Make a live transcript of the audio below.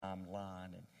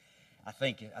I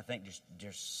think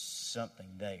there's something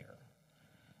there.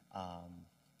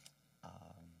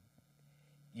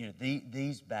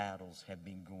 These battles have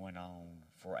been going on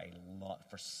for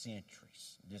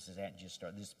centuries. This hasn't just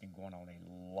started. This has been going on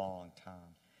a long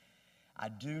time. I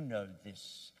do know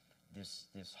this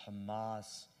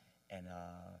Hamas and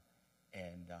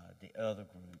the other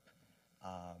group.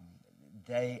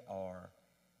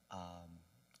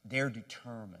 They're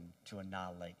determined to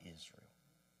annihilate Israel.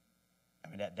 I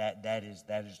mean that is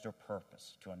their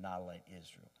purpose, to annihilate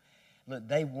Israel. Look,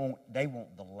 they want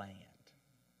the land,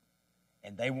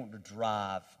 and they want to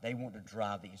drive the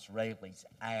Israelis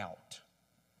out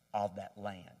of that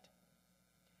land.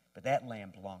 But that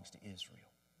land belongs to Israel.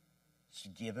 It's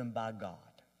given by God.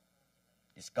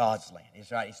 It's God's land.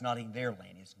 It's right. It's not even their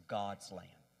land. It's God's land,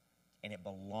 and it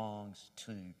belongs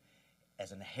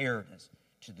as an inheritance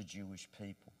to the Jewish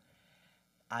people.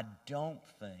 I don't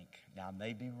think, now I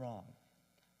may be wrong,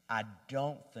 I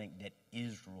don't think that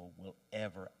Israel will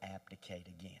ever abdicate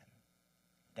again.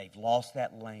 They've lost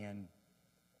that land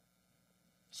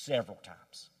several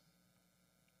times.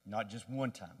 Not just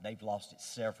one time. They've lost it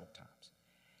several times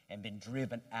and been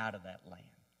driven out of that land.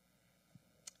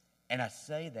 And I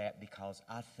say that because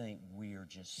I think we are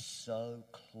just so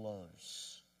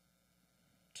close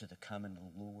to the coming of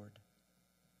the Lord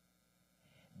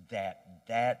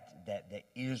that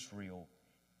Israel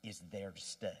is there to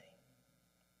stay.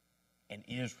 And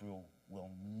Israel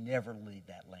will never leave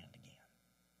that land again.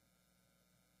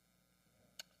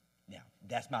 Now,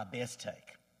 that's my best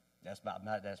take. That's my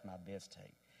best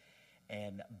take.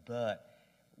 But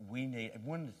we need,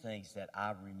 one of the things that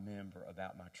I remember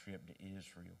about my trip to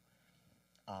Israel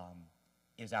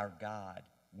is our guide.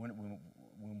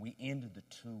 When we ended the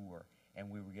tour and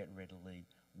we were getting ready to leave,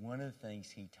 one of the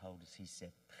things he told us, he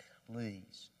said,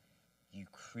 please, you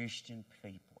Christian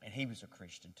people, and he was a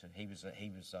Christian too. He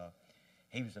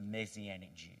was a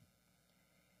Messianic Jew.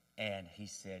 And he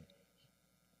said,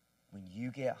 when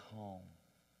you get home,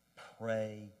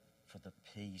 pray for the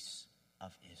peace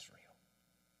of Israel.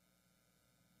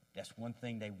 That's one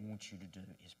thing they want you to do,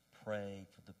 is pray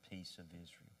for the peace of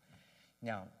Israel.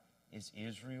 Now, is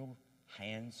Israel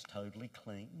hands totally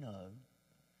clean? No.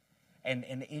 And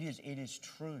it is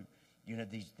true. You know,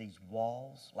 these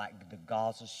walls, like the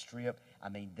Gaza Strip, I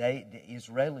mean, the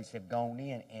Israelis have gone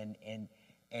in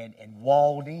and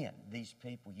walled in these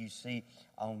people. You see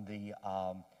on the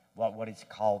what is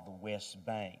called the West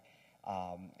Bank,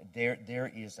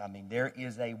 there is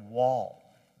a wall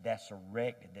that's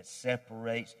erected that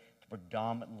separates the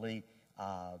predominantly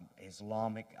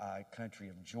Islamic country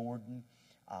of Jordan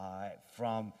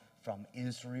from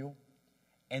Israel,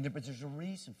 but there's a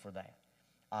reason for that.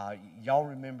 Y'all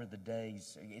remember the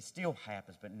days, it still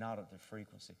happens, but not at the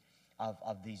frequency,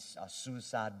 of these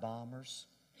suicide bombers.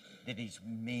 That these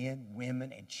men,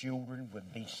 women, and children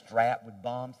would be strapped with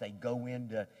bombs. They go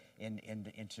into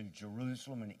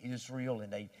Jerusalem and Israel,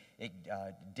 and they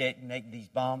detonate these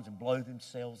bombs and blow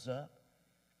themselves up.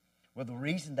 Well, the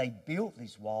reason they built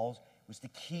these walls was to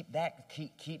keep that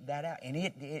out, and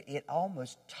it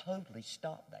almost totally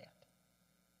stopped that.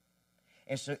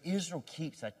 And so Israel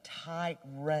keeps a tight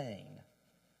rein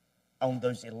on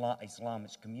those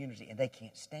Islamist community, and they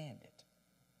can't stand it.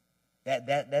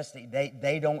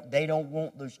 They don't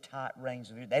want those tight reins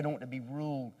of Israel. They don't want to be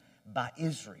ruled by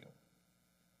Israel.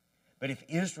 But if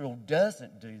Israel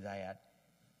doesn't do that,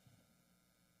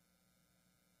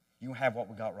 you have what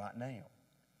we got right now.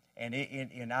 And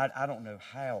I don't know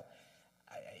how.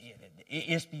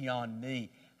 It's beyond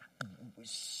me.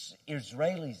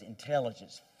 Israelis'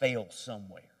 intelligence failed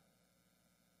somewhere.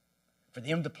 For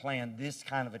them to plan this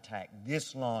kind of attack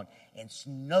this long and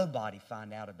nobody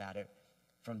find out about it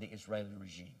from the Israeli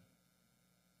regime.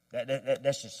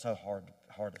 That's just so hard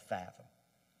to fathom.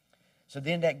 So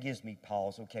then that gives me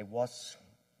pause. Okay, what's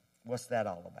that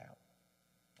all about?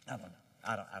 I don't know.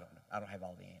 I don't know. I don't have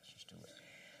all the answers to it.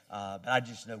 But I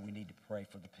just know we need to pray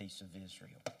for the peace of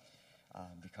Israel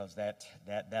because that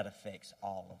affects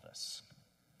all of us.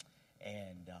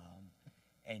 And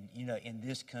you know, in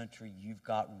this country, you've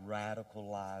got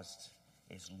radicalized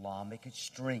Islamic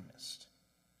extremists.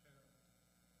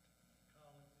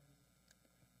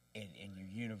 In your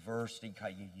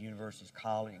universities,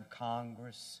 college, and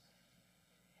Congress,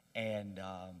 and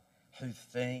who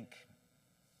think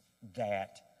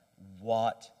that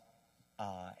what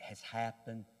has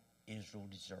happened, Israel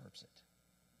deserves it,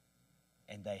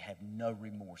 and they have no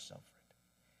remorse over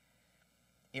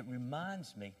it. It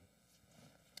reminds me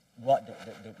what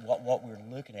we're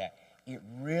looking at. It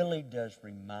really does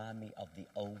remind me of the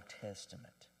Old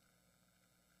Testament.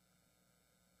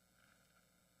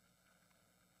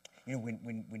 You know,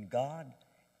 when God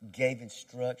gave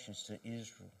instructions to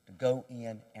Israel to go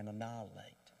in and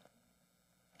annihilate,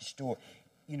 destroy.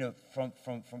 You know, from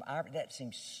our, that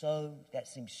seems so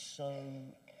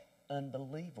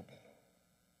unbelievable.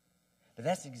 But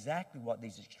that's exactly what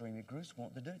these extremist groups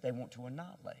want to do. They want to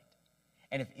annihilate.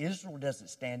 And if Israel doesn't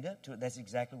stand up to it, that's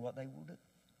exactly what they will do.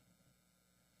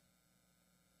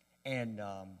 And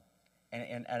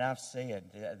I've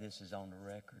said, this is on the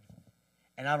record,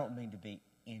 and I don't mean to be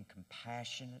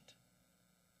incompassionate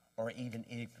or even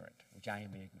ignorant, which I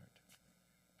am ignorant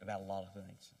about a lot of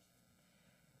things.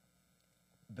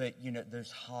 But, you know,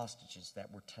 those hostages that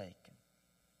were taken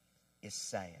is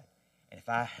sad. And if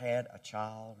I had a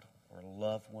child or a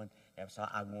loved one,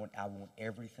 I want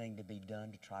everything to be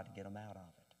done to try to get them out of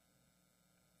it.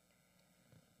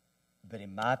 But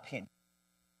in my opinion,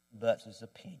 Butts'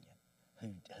 opinion,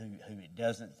 who it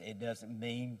doesn't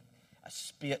mean a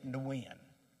spit in the wind.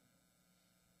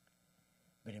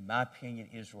 But in my opinion,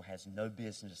 Israel has no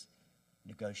business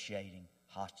negotiating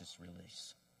hostage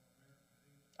release.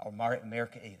 Or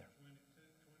America either.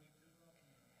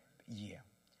 Yeah.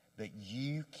 But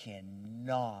you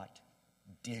cannot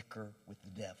dicker with the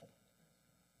devil.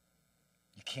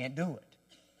 You can't do it.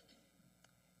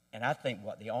 And I think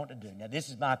what they ought to do, now this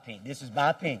is my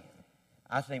opinion.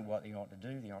 I think what they ought to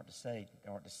do, they ought to say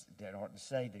to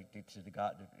the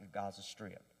Gaza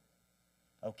Strip,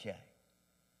 okay,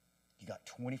 you got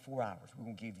 24 hours. We're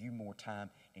going to give you more time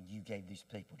than you gave these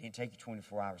people. It didn't take you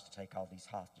 24 hours to take all these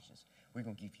hostages. We're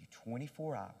going to give you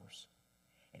 24 hours.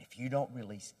 And if you don't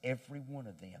release every one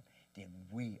of them, then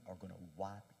we are going to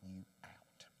wipe you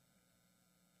out.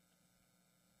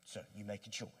 So you make a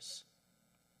choice.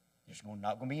 There's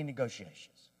not going to be any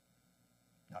negotiations.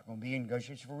 Not going to be any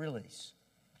negotiations for release.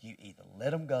 You either let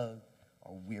them go,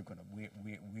 or we're going to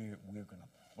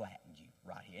flatten you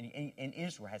right here. And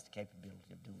Israel has the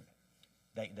capability of doing it.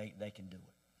 They can do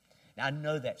it. Now I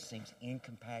know that seems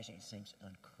incompassionate. It seems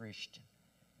unchristian.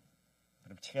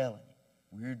 But I'm telling you,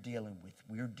 we're dealing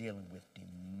with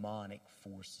demonic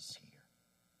forces here.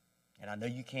 And I know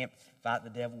you can't fight the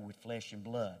devil with flesh and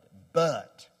blood,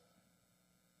 but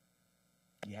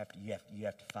you have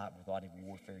to fight with whatever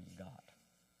warfare you got.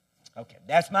 Okay,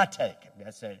 that's my take.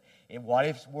 That's it. What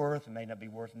it's worth, it may not be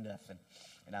worth nothing,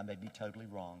 and I may be totally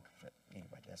wrong. But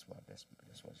anyway, that's what it's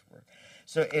worth.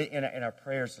 So in our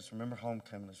prayers, let's remember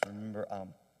homecoming. Let's remember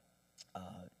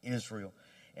Israel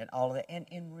and all of that,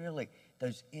 and really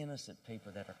those innocent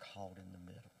people that are caught in the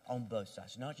middle on both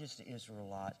sides, not just the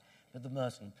Israelites, but the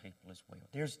Muslim people as well.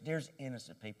 There's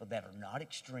innocent people that are not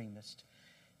extremists.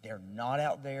 They're not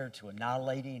out there to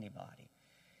annihilate anybody,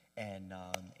 and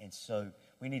so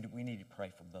we need to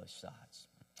pray for both sides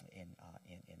in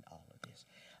all of this.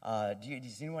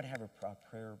 Does anyone have a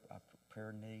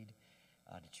prayer need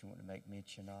that you want to make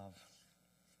mention of?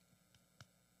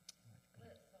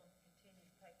 Let's continue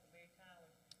to pray for Mary Tyler.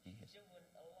 Yes. She's doing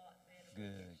a lot better.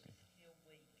 Good. She's still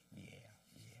weak. Yeah.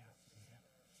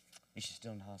 Is she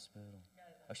still in the hospital? No.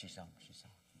 Oh, she's home. Okay,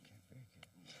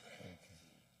 very good.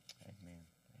 Amen.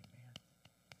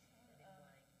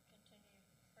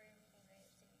 Continue praying for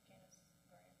Nancy Kenneth's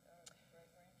great-grandchild.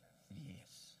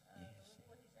 Yes.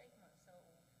 Well, he's 8 months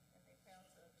old, and they found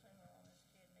a tumor on his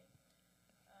kidney.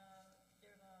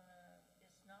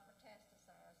 It's not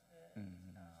metastasized, but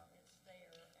it's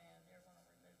there, and they're going to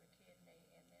remove a kidney,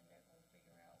 and then they're going to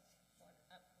figure out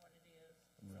what it is.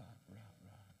 Right. Where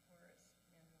it's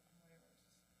been, whatever it's.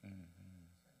 Mm-hmm.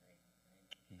 So they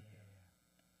Yeah.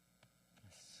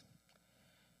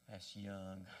 That's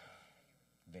young.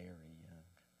 Very young.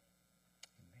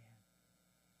 Amen.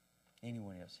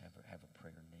 Anyone else have a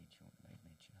prayer need you want to make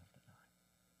mention of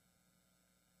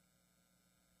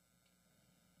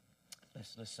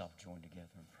tonight? Let's all join together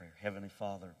in prayer. Heavenly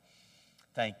Father,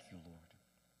 thank you, Lord.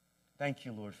 Thank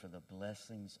you, Lord, for the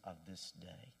blessings of this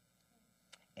day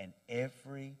and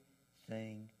everything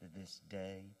that this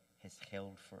day has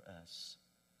held for us.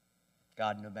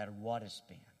 God, no matter what it's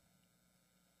been,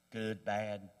 good,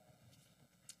 bad,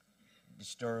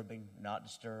 disturbing, not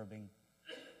disturbing,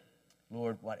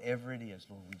 Lord, whatever it is,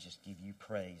 Lord, we just give you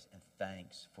praise and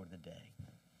thanks for the day.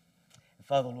 And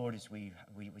Father, Lord, as we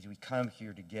come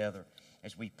here together,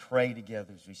 as we pray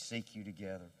together, as we seek you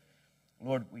together,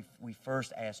 Lord, we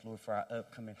first ask, Lord, for our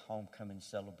upcoming homecoming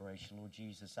celebration. Lord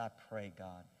Jesus, I pray,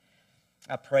 God,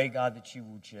 that you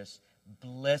will just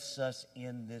bless us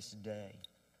in this day.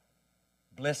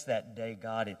 Bless that day,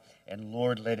 God, and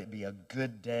Lord, let it be a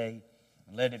good day.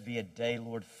 Let it be a day,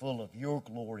 Lord, full of your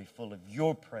glory, full of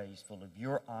your praise, full of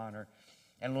your honor.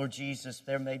 And Lord Jesus,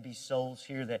 there may be souls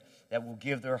here that will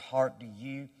give their heart to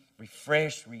you,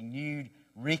 refreshed, renewed,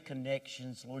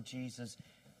 reconnections, Lord Jesus.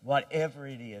 whatever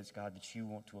it is, God, that you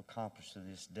want to accomplish to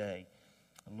this day,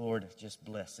 Lord, just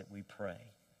bless it, we pray.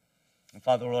 And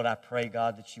Father, Lord, I pray,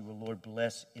 God, that you will, Lord,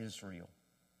 bless Israel.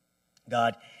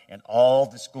 God, and all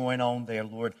that's going on there,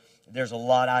 Lord, there's a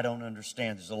lot I don't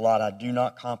understand. There's a lot I do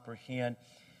not comprehend.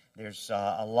 There's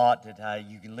a lot that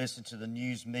you can listen to the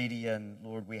news media, and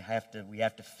Lord, we have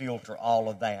to filter all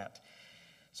of that.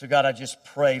 So God, I just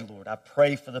pray, Lord, I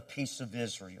pray for the peace of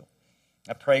Israel.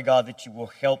 I pray, God, that you will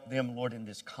help them, Lord, in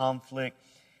this conflict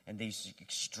and these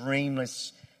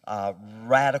extremist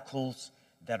radicals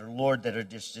that are, Lord, that are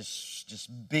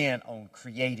just bent on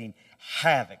creating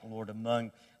havoc, Lord,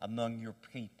 among your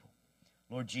people.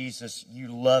 Lord Jesus, you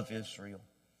love Israel.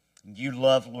 You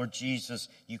love, Lord Jesus,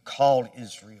 you called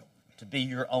Israel to be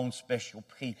your own special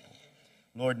people.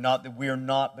 Lord, not that we're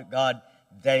not, but God,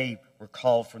 they were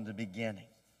called from the beginning.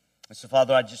 And so,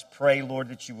 Father, I just pray, Lord,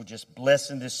 that you will just bless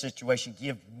in this situation.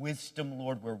 Give wisdom,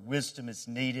 Lord, where wisdom is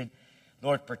needed.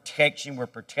 Lord, protection where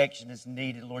protection is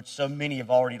needed. Lord, so many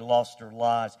have already lost their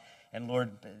lives. And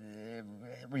Lord,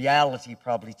 reality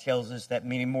probably tells us that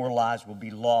many more lives will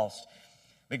be lost.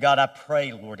 But God, I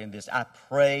pray, Lord, in this. I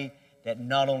pray that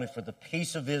not only for the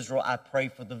peace of Israel, I pray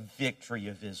for the victory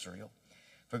of Israel.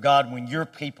 For God, when your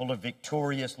people are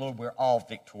victorious, Lord, we're all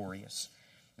victorious.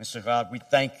 And so, God, we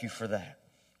thank you for that.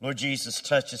 Lord Jesus,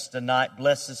 touch us tonight.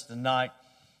 Bless us tonight.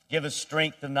 Give us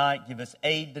strength tonight. Give us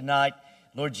aid tonight.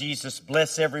 Lord Jesus,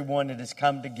 bless everyone that has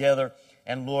come together.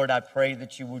 And Lord, I pray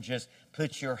that you will just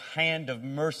put your hand of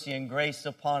mercy and grace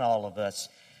upon all of us.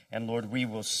 And Lord, we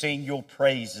will sing your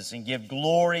praises and give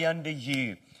glory unto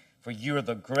you. For you are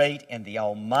the great and the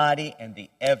almighty and the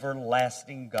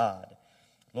everlasting God.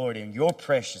 Lord, in your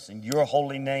precious and your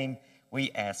holy name,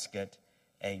 we ask it.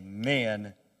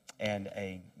 Amen and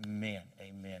amen.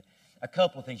 Amen. A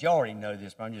couple of things. You already know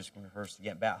this, but I'm just going to rehearse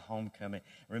again about homecoming.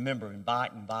 Remember,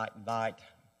 invite.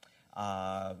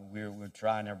 We're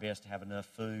trying our best to have enough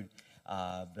food.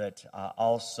 But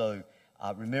also,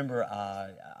 remember,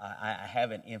 I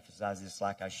haven't emphasized this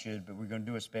like I should, but we're going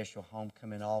to do a special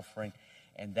homecoming offering.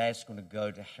 And that's going to go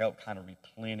to help kind of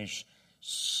replenish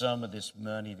some of this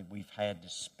money that we've had to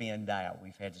spend out.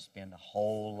 We've had to spend a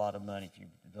whole lot of money.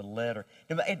 The letter.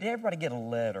 Did everybody get a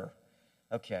letter?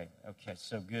 Okay,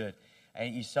 so good.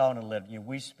 And you saw in the letter,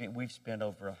 we've spent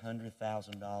over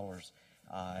 $100,000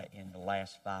 in the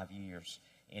last 5 years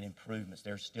in improvements.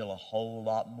 There's still a whole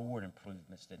lot more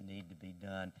improvements that need to be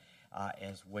done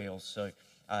as well. So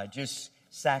just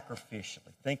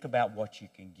sacrificially, think about what you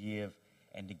can give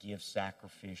and to give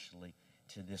sacrificially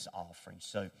to this offering.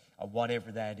 So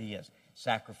whatever that is,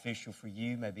 sacrificial for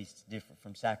you may be different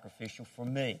from sacrificial for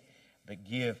me, but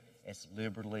give as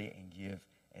liberally and give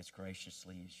as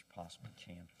graciously as you possibly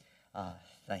can.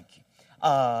 Thank you.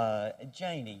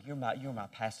 Janie, you're my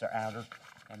pastor outer,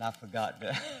 and I forgot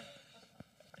to.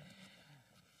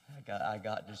 I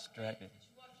got distracted.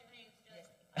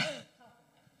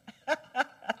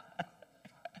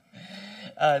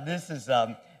 This is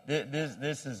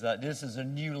a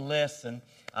new lesson.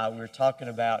 We're talking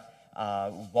about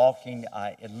walking,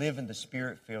 living the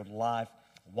Spirit-filled life,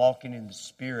 walking in the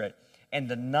Spirit. And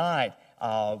tonight,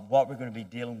 what we're going to be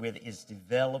dealing with is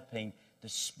developing the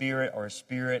spirit or a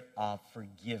spirit of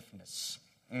forgiveness.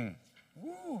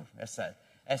 Woo, that's a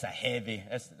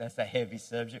heavy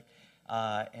subject.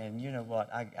 And you know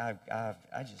what? I'm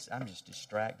just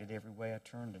distracted every way I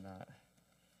turn tonight.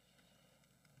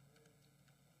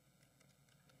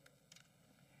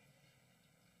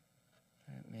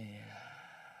 Let me.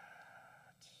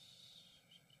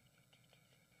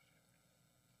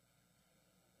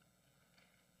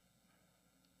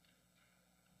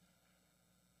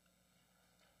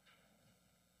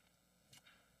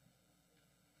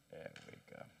 There we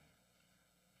go.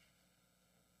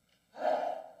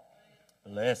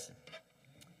 Listen.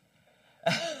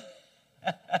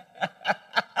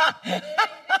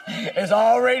 It's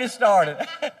already started.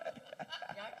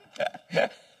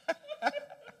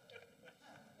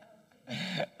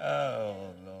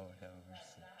 Oh, Lord have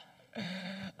mercy.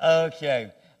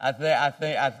 Okay, I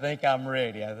think I'm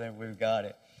ready. I think we've got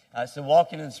it. So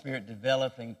walking in the Spirit,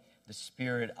 developing the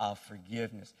spirit of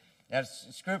forgiveness. Now, the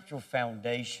scriptural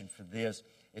foundation for this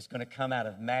is going to come out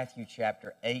of Matthew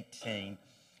chapter 18,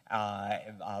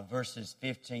 verses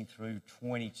 15 through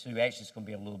 22. Actually, it's going to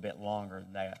be a little bit longer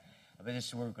than that, but this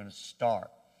is where we're going to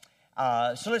start.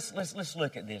 So let's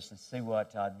look at this and see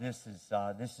what this is.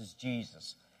 This is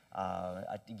Jesus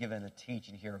giving a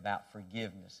teaching here about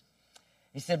forgiveness.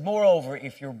 He said, "Moreover,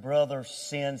 if your brother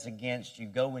sins against you,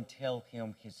 go and tell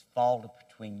him his fault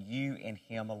between you and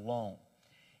him alone.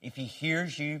 If he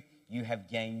hears you, you have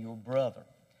gained your brother.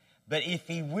 But if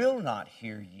he will not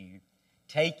hear you,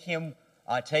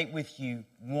 Take with you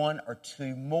one or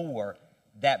two more,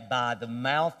 that by the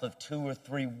mouth of two or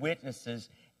three witnesses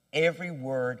every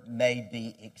word may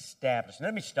be established.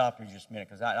 Let me stop here just a minute,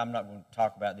 because I'm not going to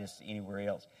talk about this anywhere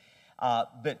else.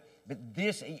 But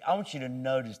this, I want you to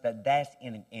notice that that's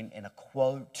in a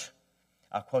quote,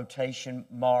 quotation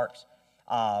marks,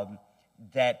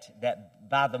 that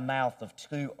by the mouth of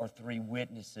two or three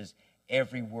witnesses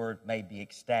every word may be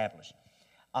established.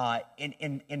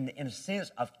 In a sense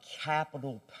of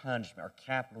capital punishment or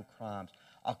capital crimes,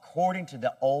 according to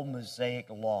the old Mosaic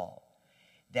law,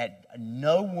 that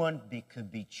no one could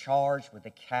be charged with a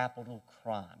capital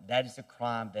crime. That is a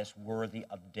crime that's worthy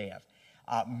of death.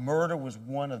 Murder was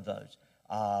one of those.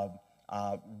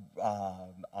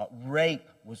 Rape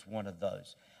was one of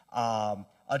those.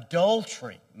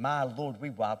 Adultery, my Lord,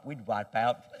 we'd wipe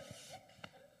out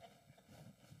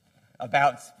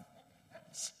about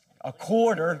a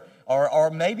quarter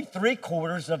or maybe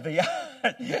 3/4 of the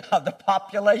of the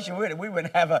population. We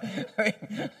wouldn't have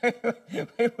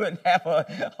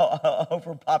a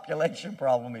overpopulation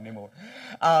problem anymore.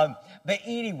 But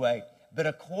anyway,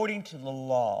 according to the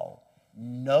law,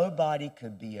 nobody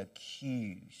could be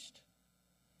accused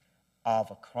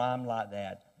of a crime like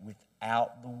that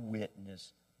without the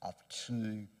witness of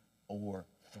two or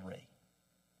three.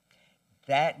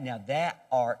 That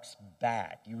arcs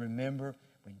back. You remember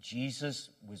when Jesus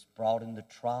was brought into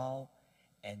trial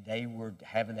and they were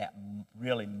having that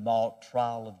really mock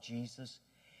trial of Jesus,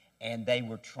 and they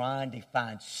were trying to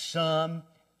find some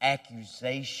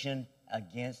accusation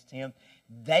against him.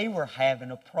 They were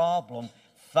having a problem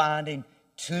finding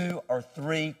two or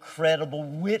three credible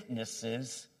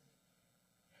witnesses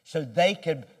so they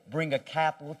could bring a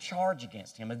capital charge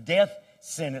against him, a death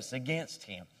sentence against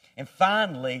him. And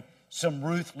finally, some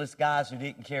ruthless guys who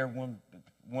didn't care one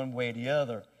way or the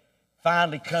other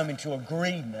finally come into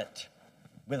agreement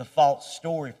with a false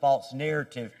story, false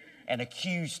narrative, and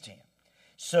accused him.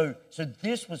 So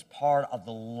this was part of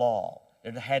the law.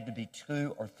 There had to be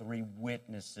two or three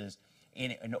witnesses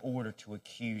in order to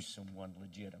accuse someone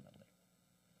legitimately.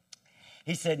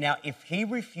 He said, now, if he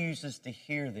refuses to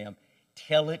hear them,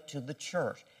 tell it to the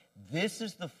church. This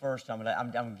is the first time,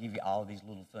 I'm going to give you all these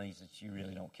little things that you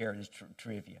really don't care. It's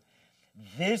trivia.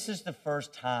 This is the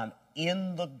first time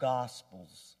in the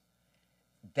Gospels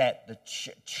that the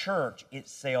church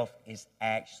itself is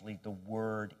actually, the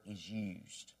word is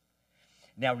used.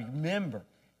 Now remember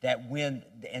that when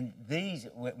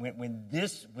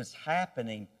this was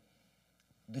happening,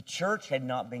 the church had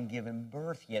not been given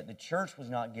birth yet. The church was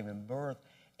not given birth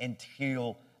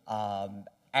until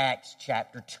Acts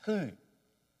chapter 2.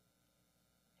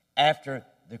 After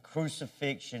the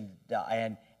crucifixion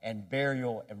and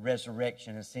burial and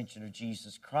resurrection and ascension of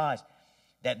Jesus Christ,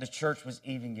 that the church was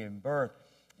even given birth.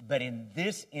 But in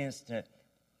this instant,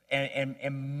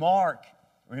 and Mark,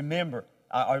 remember,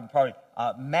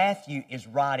 Matthew is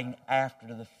writing after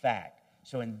the fact.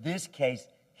 So in this case,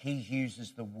 he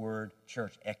uses the word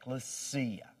church,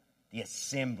 ecclesia, the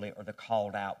assembly or the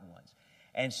called out ones.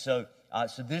 And so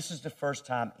this is the first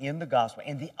time in the gospel,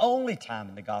 and the only time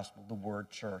in the gospel the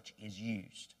word church is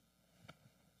used.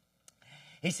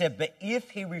 He said, but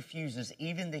if he refuses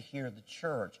even to hear the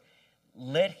church,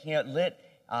 let him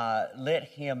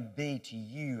be to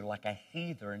you like a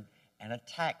heathen and a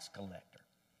tax collector.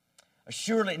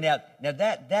 Surely, now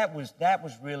that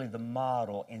was really the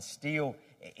model, and still,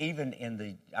 even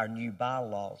in our new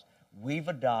bylaws, we've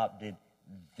adopted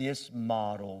this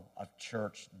model of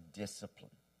church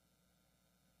discipline.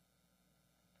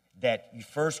 That you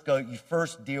first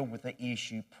deal with the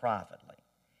issue privately.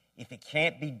 If it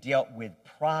can't be dealt with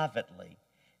privately,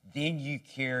 then you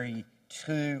carry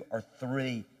two or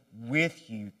three with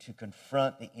you to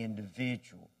confront the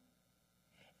individual.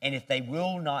 And if they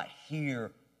will not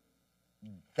hear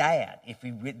that, if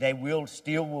they will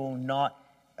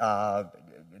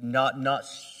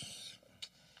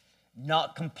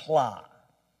not comply,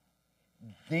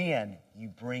 then you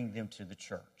bring them to the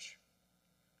church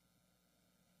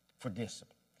for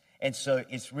discipline. And so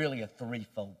it's really a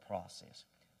threefold process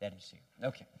that is here.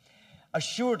 Okay.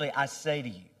 Assuredly, I say to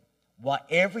you,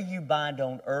 whatever you bind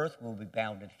on earth will be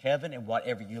bound in heaven, and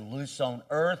whatever you loose on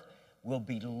earth will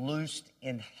be loosed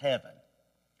in heaven.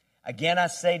 Again, I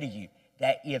say to you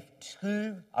that if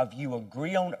two of you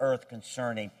agree on earth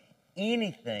concerning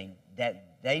anything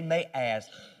that they may ask,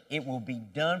 it will be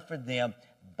done for them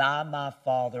by my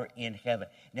Father in heaven.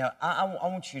 Now, I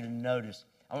want you to notice,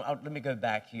 let me go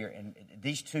back here, and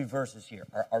these two verses here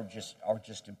are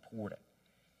just important.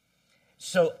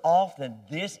 So often,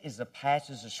 this is a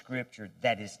passage of Scripture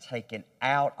that is taken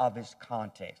out of its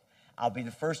context. I'll be the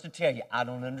first to tell you, I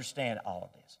don't understand all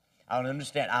of this. I don't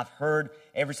understand. I've heard,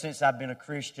 ever since I've been a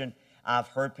Christian, I've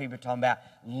heard people talking about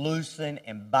loosing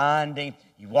and binding.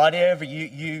 Whatever,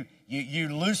 you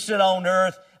loose it on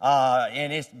earth,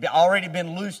 and it's already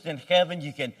been loosed in heaven.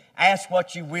 You can ask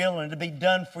what you will, and it'll be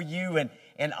done for you,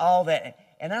 and all that.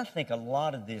 And I think a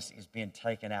lot of this is being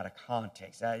taken out of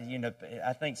context.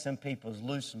 I think some people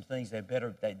lose some things they've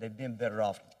been better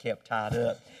off kept tied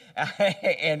up,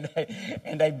 and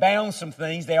they bound some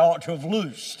things they ought to have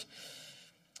loosed.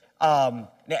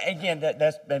 Now, again,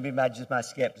 that's maybe just my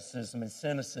skepticism and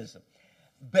cynicism.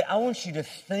 But I want you to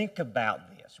think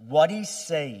about this, what he's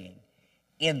saying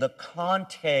in the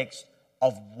context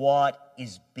of what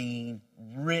is being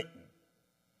written.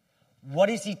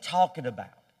 What is he talking about?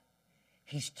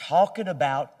 He's talking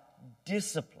about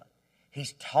discipline.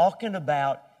 He's talking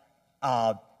about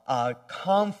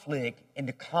conflict in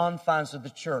the confines of the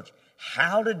church,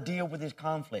 how to deal with this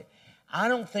conflict. I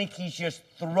don't think he's just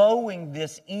throwing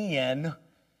this in.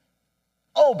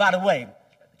 Oh, by the way,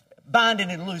 binding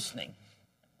and loosening.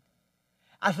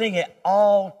 I think it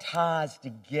all ties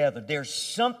together. There's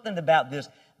something about this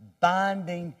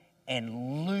binding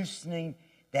and loosening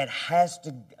that has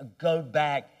to go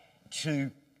back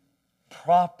to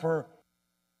proper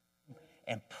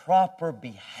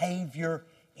behavior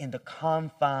in the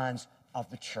confines of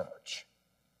the church.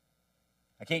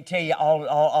 I can't tell you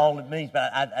all it means,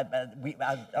 but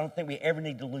I don't think we ever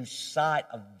need to lose sight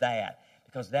of that,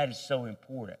 because that is so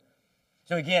important.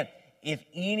 So again,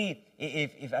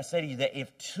 if I say to you that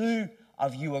if two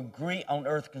of you agree on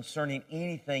earth concerning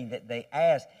anything that they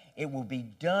ask, it will be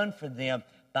done for them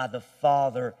by the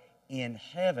Father in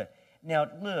heaven. Now,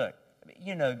 look,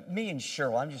 me and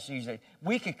Cheryl, I'm just using it,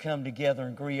 we could come together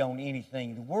and agree on anything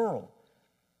in the world.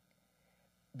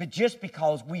 But just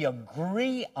because we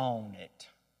agree on it,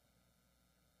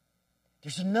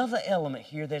 there's another element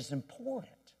here that's important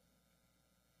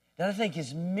that I think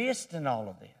is missed in all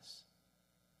of this.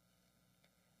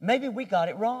 Maybe we got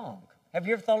it wrong. Have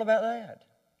you ever thought about that?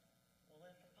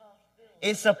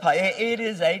 It's a possibility. It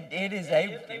is a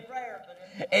rare, but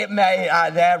it may.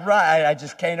 That right. I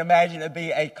just can't imagine it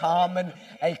be a common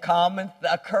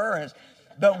occurrence.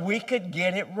 But we could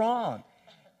get it wrong,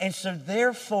 and so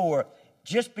therefore,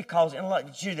 just because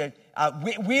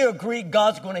we agree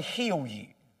God's going to heal you.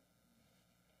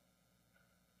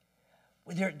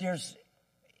 There's,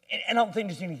 and I don't think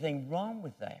there's anything wrong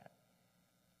with that.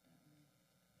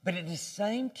 But at the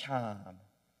same time,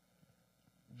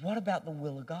 what about the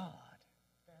will of God?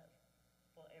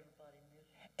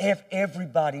 If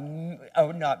everybody,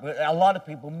 a lot of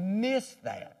people miss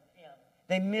that. Yeah.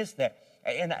 They miss that,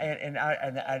 and I telling you,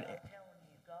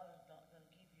 God is not going to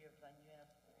give you everything you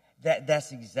ask for.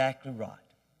 That's exactly right.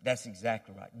 That's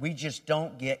exactly right. We just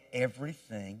don't get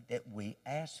everything that we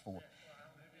ask for,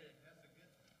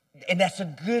 and that's a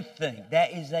good thing.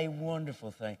 That is a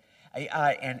wonderful thing.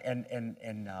 And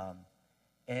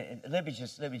let me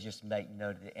just make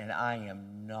note of it. And I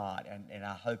am not, and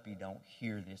I hope you don't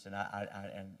hear this, and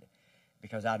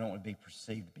because I don't want to be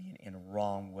perceived being in a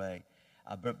wrong way.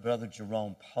 But Brother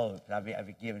Jerome Pope,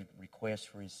 I've given requests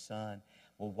for his son.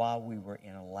 Well, while we were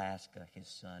in Alaska, his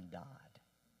son died,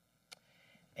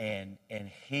 and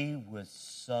he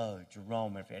was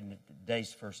Jerome. And the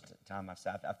day's first time I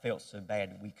felt so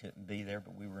bad that we couldn't be there,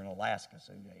 but we were in Alaska,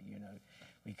 so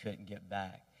we couldn't get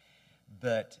back.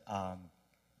 But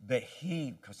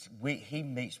he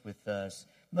meets with us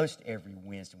most every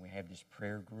Wednesday. We have this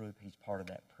prayer group. He's part of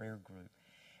that prayer group.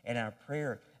 And our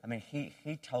prayer,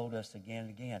 he told us again and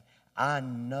again, I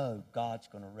know God's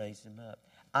going to raise him up.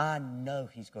 I know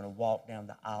he's going to walk down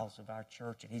the aisles of our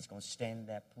church, and he's going to stand in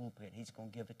that pulpit. He's going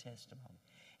to give a testimony.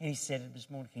 And he said it this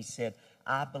morning. He said,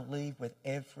 I believe with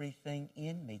everything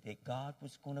in me that God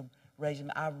was going to raise him.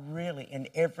 In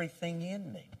everything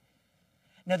in me.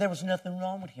 Now, there was nothing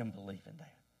wrong with him believing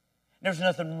that. There was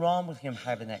nothing wrong with him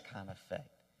having that kind of faith.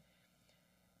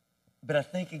 But I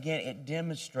think, again, it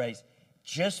demonstrates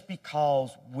just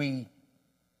because we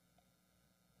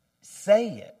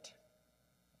say it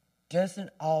doesn't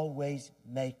always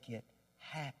make it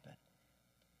happen.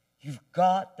 You've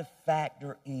got to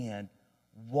factor in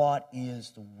what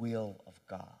is the will of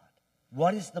God.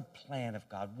 What is the plan of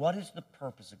God? What is the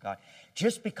purpose of God?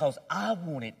 Just because I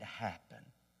want it to happen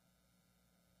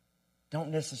don't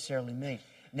necessarily mean.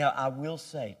 Now, I will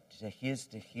say, to his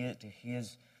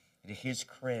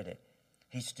credit,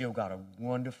 he's still got a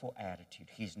wonderful attitude.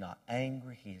 He's not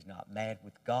angry. He is not mad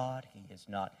with God. He is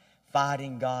not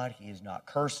fighting God. He is not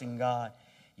cursing God.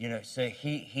 So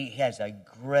he has a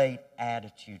great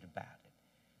attitude about it.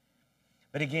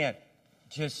 But again,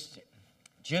 just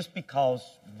because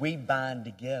we bind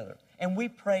together, And we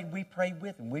prayed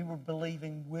with him. We were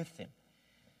believing with him.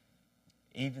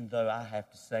 Even though I have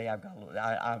to say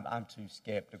I'm too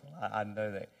skeptical. I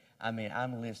know that. I mean,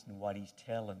 I'm listening to what he's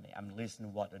telling me. I'm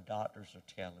listening to what the doctors are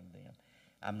telling them.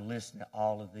 I'm listening to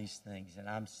all of these things, and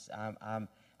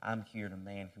I'm hearing a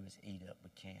man who is eaten up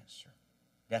with cancer.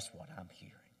 That's what I'm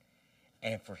hearing.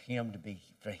 And for him to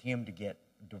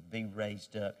be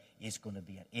raised up, it's going to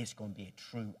be a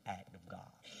true act of God.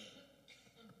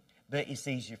 But it's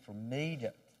easier for me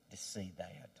to see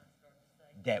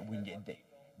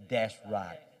that's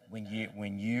right. When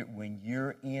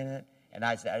you're in it, and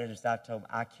I told him,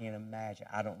 I can't imagine.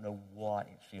 I don't know what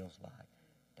it feels like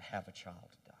to have a child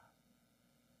die.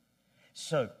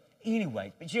 So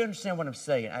anyway, but you understand what I'm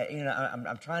saying.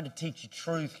 I'm trying to teach you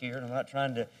truth here, and I'm not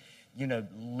trying to,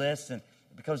 listen,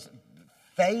 because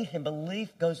faith and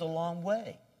belief goes a long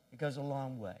way. It goes a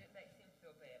long way.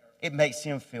 It makes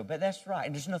him feel better. That's right,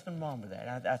 and there's nothing wrong with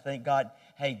that. I think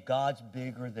God's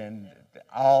bigger than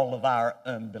all of our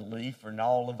unbelief and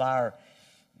all of our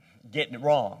getting it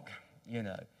wrong,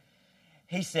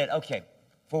 He said, okay,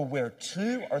 for where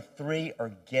 2 or 3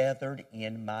 are gathered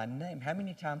in my name. How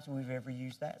many times we've ever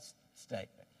used that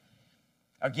statement?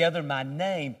 Are gathered in my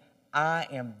name, I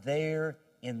am there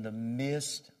in the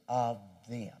midst of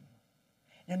them.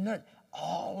 Now,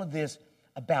 all of this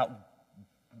about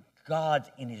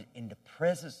God in the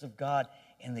presence of God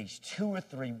and these 2 or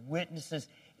 3 witnesses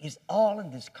is all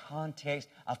in this context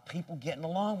of people getting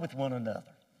along with one another.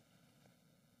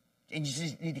 And you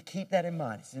just need to keep that in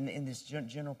mind. It's in this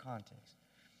general context.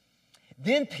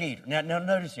 Then Peter, now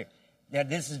notice here. Now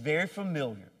this is very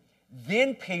familiar.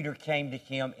 Then Peter came to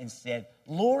him and said,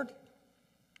 Lord,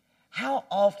 how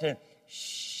often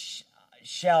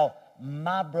shall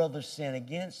my brother sin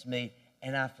against me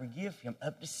and I forgive him?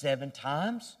 Up to 7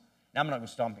 times? Now I'm not going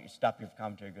to stop here for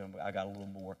commentary. I got a little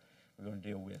more we're going to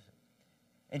deal with.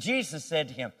 And Jesus said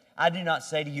to him, I do not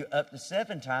say to you up to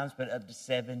 7 times, but up to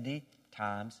 70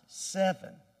 times 7.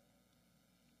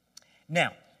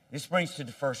 Now, this brings to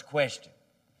the first question.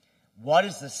 What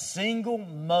is the single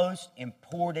most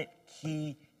important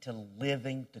key to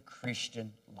living the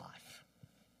Christian life?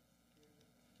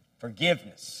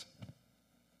 Forgiveness.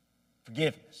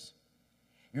 Forgiveness.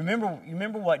 You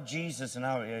remember what Jesus, and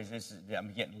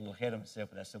I'm getting a little ahead of myself,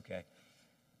 but that's okay.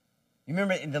 You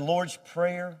remember in the Lord's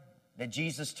Prayer that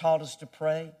Jesus taught us to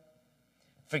pray?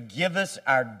 Forgive us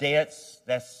our debts.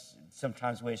 That's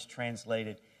sometimes the way it's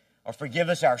translated. Or forgive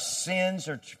us our sins,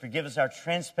 or forgive us our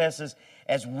trespasses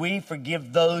as we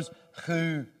forgive those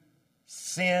who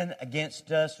sin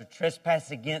against us or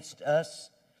trespass against us.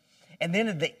 And then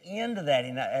at the end of that,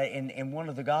 in one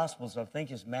of the Gospels, I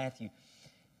think it's Matthew,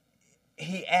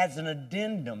 he adds an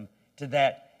addendum to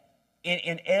that.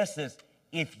 In essence,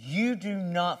 if you do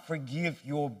not forgive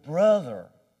your brother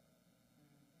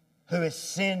who has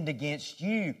sinned against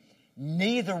you,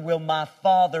 neither will my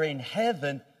Father in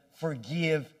heaven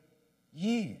forgive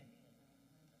you.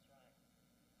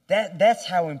 That's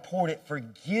how important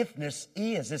forgiveness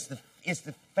is. It's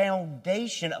the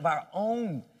foundation of our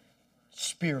own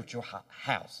spiritual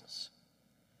houses.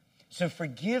 So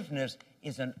forgiveness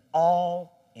is an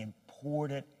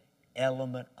all-important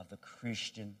element of the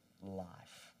Christian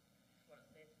life.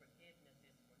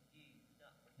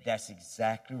 That's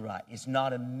exactly right. It's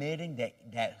not admitting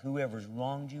that whoever's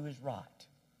wronged you is right.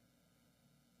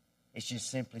 It's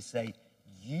just simply say,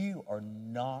 you are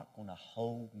not going to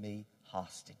hold me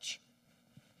hostage.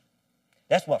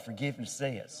 That's what forgiveness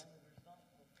says.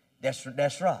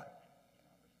 That's right.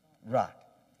 Right.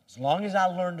 As long as I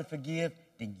learn to forgive,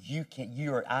 then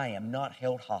I am not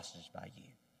held hostage by you.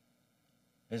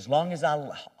 As long as I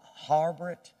harbor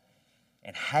it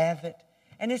and have it,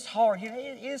 and it's hard.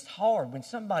 It is hard when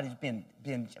somebody's been.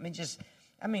 It's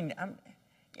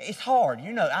hard.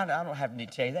 I don't have to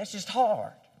tell you that's just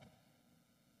hard.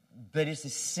 But it's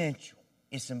essential.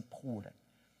 It's important.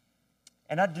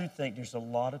 And I do think there's a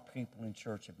lot of people in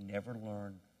church who have never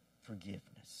learned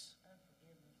forgiveness.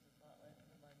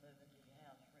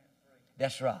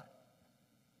 That's right.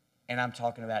 And I'm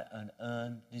talking about an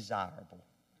undesirable,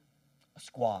 a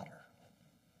squatter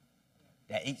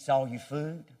that eats all your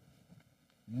food,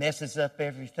 messes up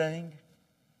everything,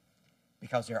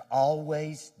 because they're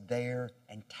always there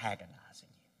antagonizing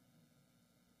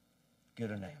you.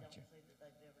 Good analogy.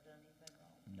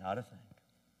 Not a thing.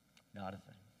 Not a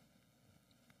thing.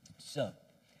 So,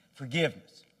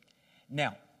 forgiveness.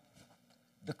 Now,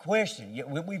 the question,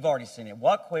 we've already seen it.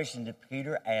 What question did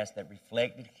Peter ask that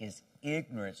reflected his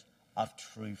ignorance of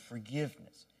true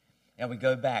forgiveness? Now we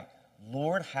go back.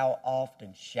 Lord, how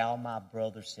often shall my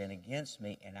brother sin against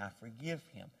me and I forgive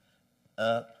him?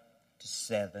 Up to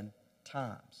 7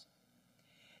 times.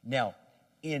 Now,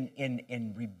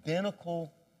 in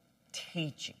rabbinical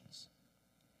teachings,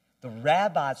 the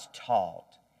rabbis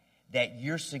taught that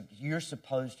you're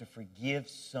supposed to forgive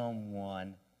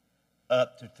someone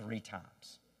up to 3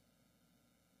 times.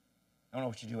 I don't know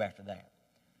what you do after that.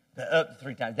 But up to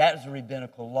 3 times. That was a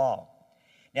rabbinical law.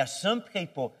 Now, some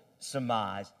people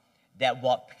surmise that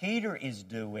what Peter is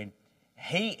doing,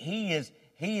 he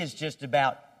is just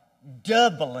about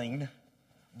doubling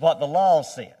what the law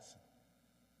says.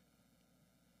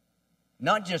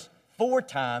 Not just 4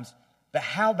 times, but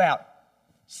how about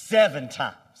 7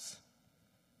 times?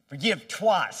 Forgive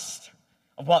twice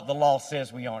of what the law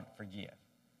says we aren't to forgive.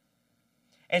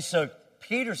 And so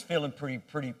Peter's feeling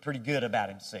pretty good about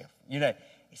himself. You know,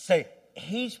 so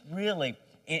he's really,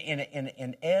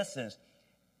 in essence,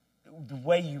 the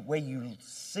way you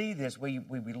see this, way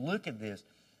we look at this,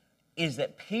 is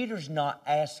that Peter's not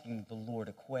asking the Lord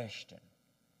a question.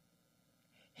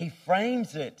 He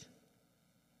frames it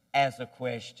as a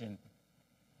question.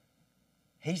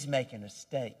 He's making a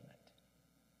statement.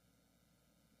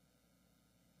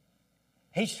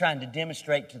 He's trying to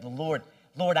demonstrate to the Lord,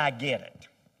 Lord, I get it.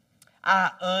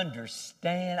 I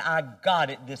understand. I got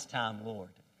it this time, Lord.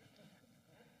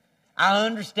 I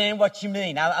understand what you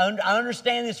mean. I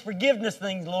understand this forgiveness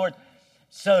thing, Lord.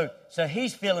 So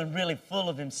he's feeling really full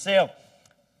of himself.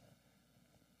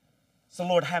 So,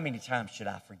 Lord, how many times should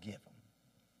I forgive him?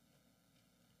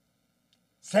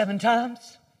 7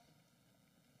 times?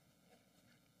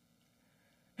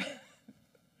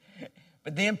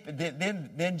 But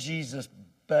then Jesus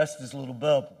busts his little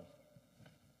bubble.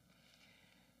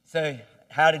 So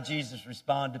how did Jesus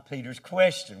respond to Peter's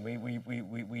question?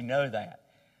 We know that.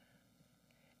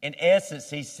 In essence,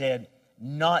 he said,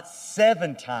 not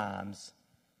 7 times,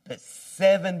 but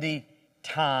 70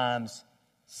 times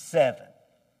 7.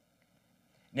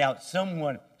 Now,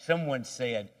 someone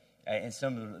said, in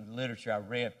some of the literature I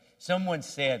read, someone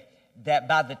said that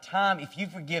by the time, if you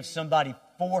forgive somebody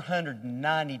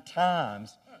 490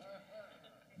 times,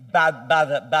 by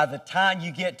the time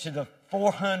you get to the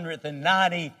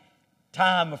 490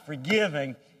 time of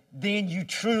forgiving, then you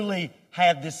truly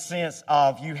have this sense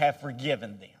of you have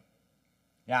forgiven them.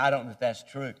 Now, I don't know if that's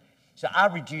true. So I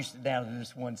reduced it down to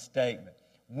this one statement.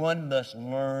 One must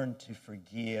learn to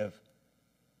forgive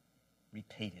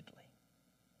repeatedly.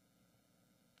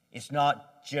 It's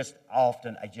not just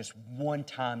often a just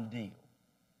one-time deal.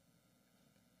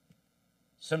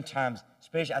 Sometimes,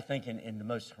 especially I think in the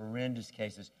most horrendous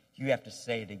cases, you have to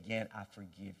say it again, I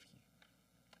forgive you.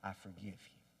 I forgive you.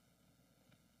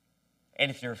 And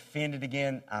if you're offended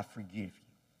again, I forgive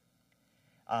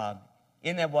you.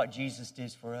 Isn't that what Jesus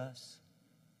did for us?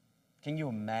 Can you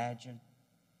imagine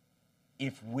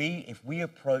if we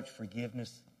approach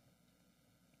forgiveness,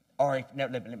 or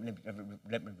let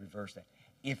me reverse that.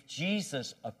 If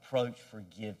Jesus approached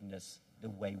forgiveness the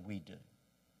way we do.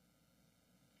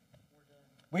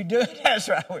 We do. That's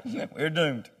right. We're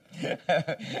doomed.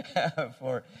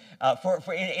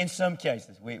 In some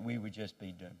cases, we would just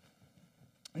be doomed.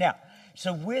 Now,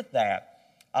 so with that,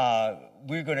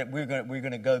 we're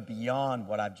going to go beyond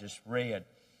what I've just read.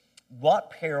 What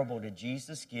parable did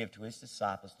Jesus give to his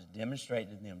disciples to demonstrate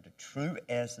to them the true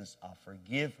essence of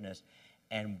forgiveness?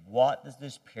 And what does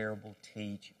this parable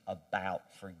teach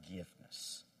about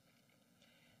forgiveness?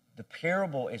 The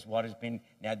parable is what has been,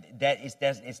 now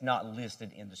it's not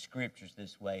listed in the scriptures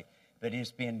this way, but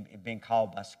it's been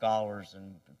called by scholars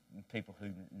and people who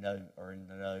know or in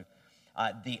the know,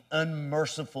 the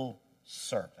unmerciful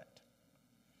servant.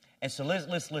 And so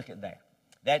let's look at that.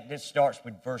 That starts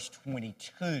with verse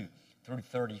 22 through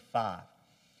 35.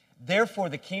 Therefore,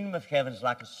 the kingdom of heaven is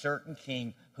like a certain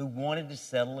king who wanted to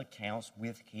settle accounts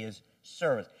with his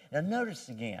servants. Now, notice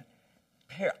again,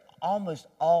 almost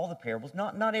all the parables,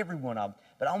 not every one of them,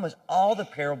 but almost all the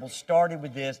parables started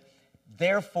with this,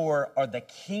 therefore, or the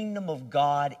kingdom of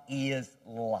God is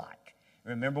like.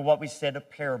 Remember what we said a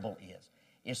parable is.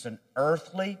 It's an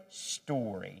earthly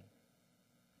story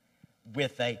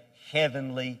with a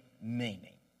heavenly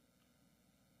meaning.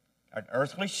 An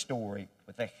earthly story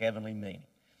with a heavenly meaning.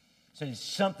 So it's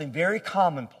something very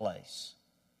commonplace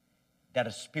that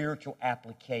a spiritual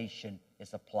application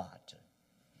is applied to.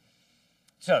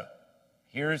 So,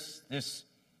 here's this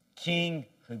king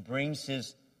who brings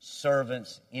his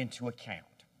servants into account.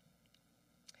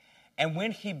 And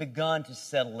when he begun to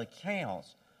settle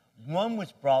accounts, one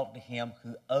was brought to him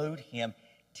who owed him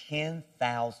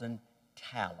 10,000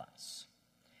 talents.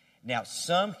 Now,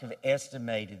 some have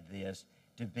estimated this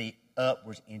to be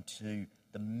upwards into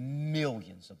the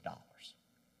millions of dollars.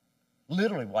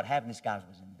 Literally, what happened, this guy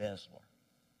was an embezzler.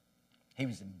 He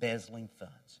was embezzling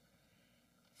funds.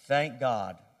 Thank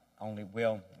God I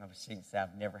was saying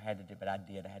I've never had to do, but I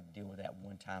did. I had to deal with that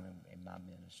one time in my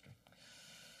ministry.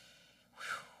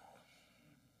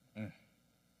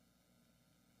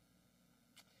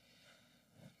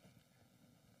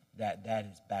 That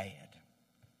is bad.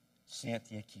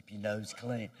 Cynthia, keep your nose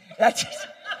clean.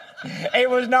 It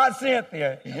was not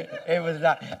Cynthia. It was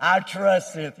not. I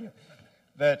trust Cynthia.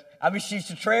 But, she's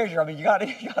a treasure. You got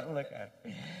to look at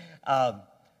her.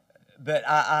 But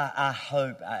I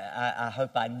hope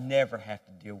I never have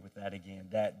to deal with that again.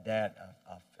 That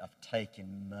of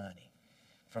taking money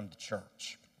from the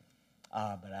church.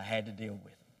 But I had to deal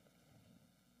with it.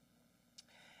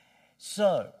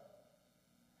 So,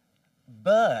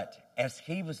 but as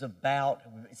he was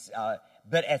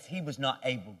not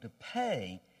able to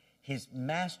pay, his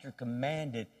master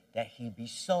commanded that he be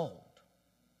sold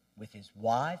with his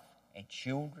wife and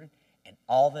children and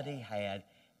all that he had,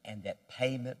 and that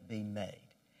payment be made.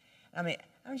 I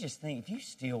was just thinking, if you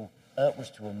steal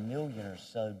upwards to $1 million or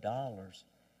so,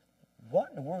 what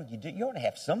in the world you do? You ought to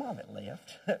have some of it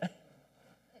left.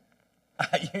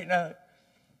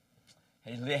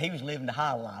 He was living the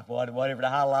high life. Whatever the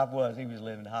high life was, he was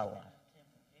living the high life.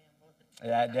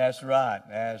 That's right.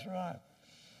 That's right.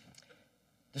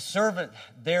 The servant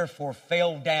therefore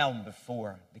fell down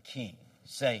before the king,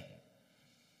 saying,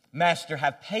 Master,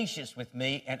 have patience with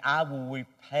me, and I will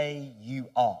repay you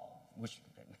all. Which,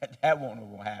 that won't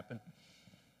happen.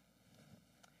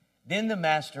 Then the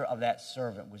master of that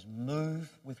servant was moved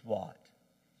with what?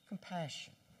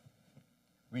 Compassion.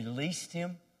 Released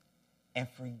him and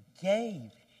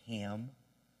forgave him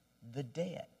the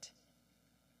debt.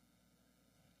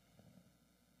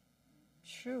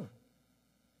 Sure,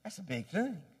 that's a big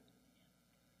thing.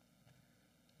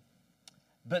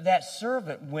 But that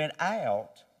servant went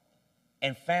out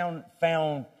and found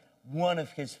one of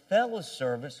his fellow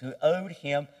servants who owed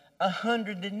him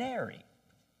 100 denarii.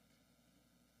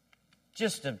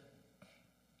 Just a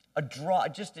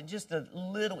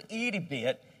little itty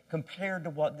bit compared to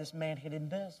what this man had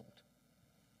embezzled.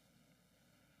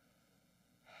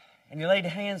 And he laid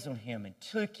hands on him and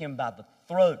took him by the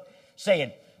throat,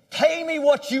 saying, Pay me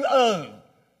what you owe.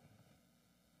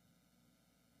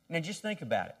 Now just think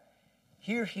about it.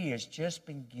 Here he has just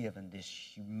been given this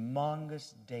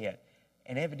humongous debt,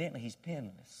 and evidently he's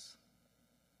penniless.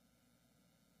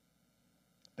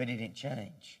 But it didn't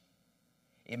change.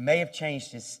 It may have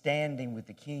changed his standing with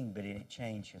the king, but it didn't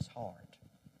change his heart.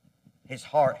 His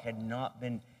heart had not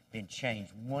been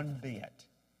changed one bit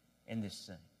in this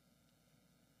sin.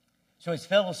 So his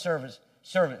fellow servant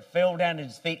fell down at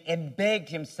his feet and begged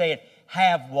him, saying,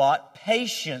 Have what?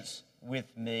 Patience with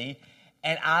me,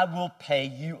 and I will pay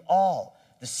you all.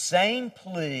 The same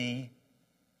plea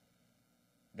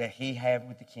that he had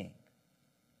with the king.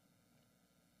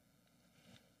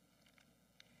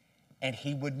 And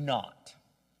he would not.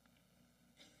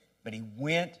 But he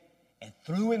went and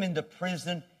threw him into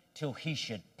prison till he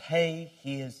should pay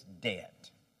his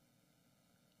debt.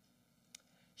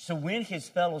 So when his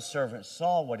fellow servants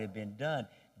saw what had been done,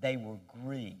 they were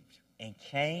grieved and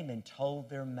came and told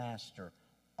their master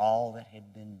all that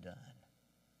had been done.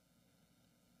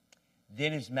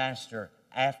 Then his master,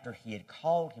 after he had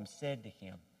called him, said to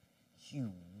him,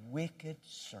 You wicked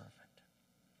servant,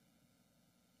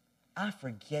 I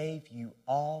forgave you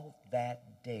all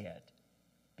that debt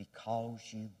because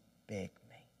you begged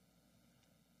me.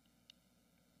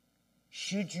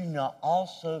 Should you not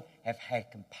also have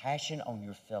had compassion on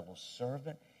your fellow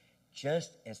servant,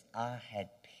 just as I had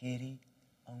pity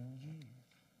on you?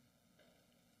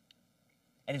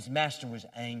 And his master was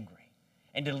angry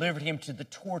and delivered him to the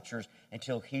torturers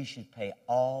until he should pay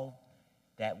all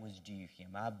that was due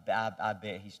him. I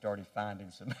bet he started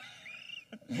finding some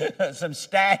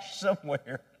stash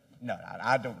somewhere. No,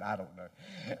 I don't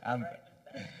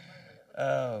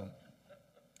know.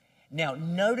 Now,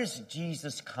 notice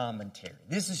Jesus' commentary.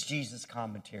 This is Jesus'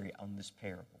 commentary on this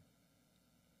parable.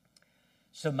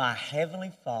 So my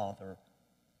heavenly Father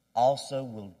also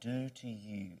will do to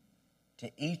you, to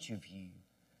each of you,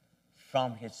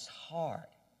 from his heart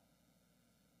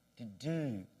will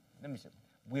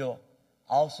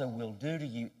do to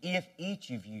you if each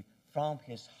of you from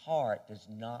his heart does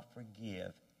not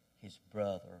forgive his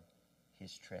brother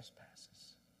his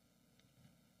trespasses.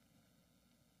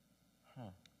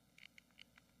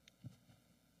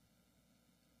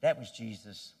 That was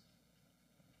Jesus'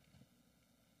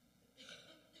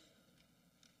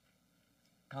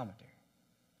 commentary.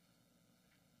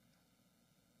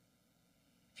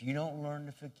 If you don't learn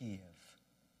to forgive,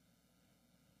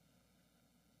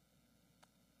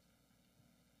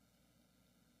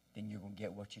 then you're going to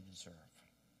get what you deserve.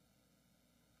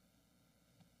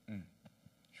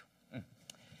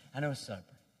 I know it's sobering.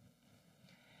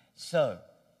 So,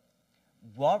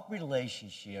 what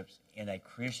relationships in a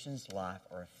Christian's life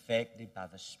are affected by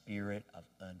the spirit of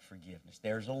unforgiveness?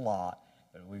 There's a lot,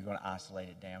 but we're going to isolate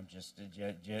it down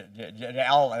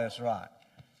all that's right.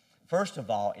 First of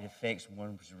all, it affects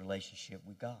one's relationship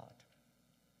with God.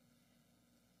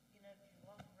 You know, if you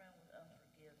walk around with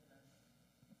unforgiveness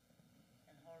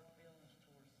and hard feelings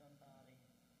towards somebody,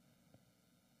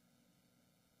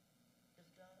 is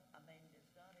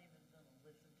God even going to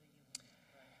listen to you when you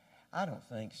pray? I don't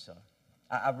think so.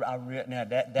 Now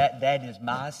that is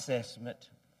my assessment,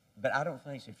 but I don't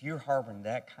think so. If you're harboring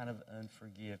that kind of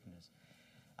unforgiveness,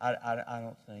 I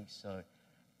don't think so.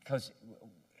 Because,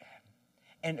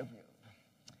 let me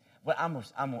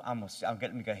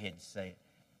go ahead and say it.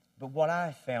 But what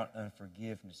I found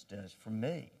unforgiveness does for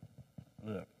me,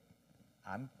 look,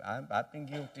 I've been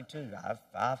guilty too.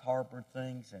 I've harbored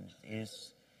things, and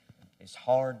it's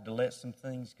hard to let some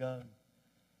things go.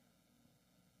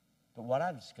 But what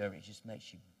I've discovered, it just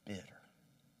makes you bitter.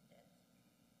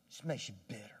 It just makes you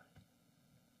bitter.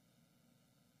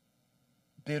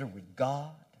 Bitter with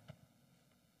God,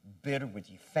 bitter with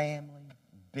your family,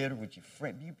 bitter with your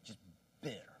friend. You're just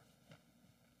bitter.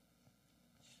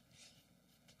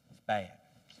 It's bad.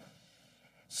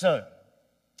 So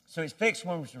it affects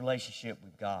one's relationship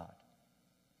with God.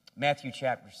 Matthew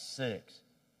chapter 6.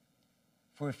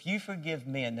 For if you forgive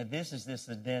men, now this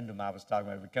addendum I was talking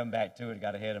about. We come back to it, I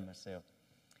got ahead of myself.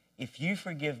 If you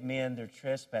forgive men their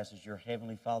trespasses, your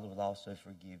heavenly Father will also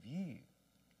forgive you.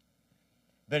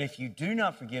 But if you do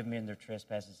not forgive men their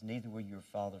trespasses, neither will your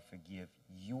Father forgive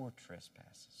your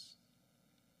trespasses.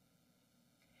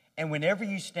 And whenever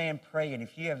you stand praying,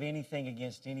 if you have anything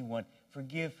against anyone,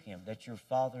 forgive him, that your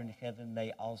Father in heaven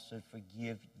may also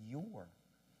forgive your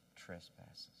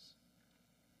trespasses.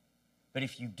 But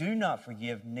if you do not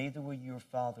forgive, neither will your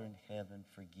Father in heaven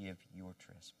forgive your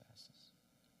trespasses.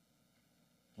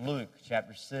 Luke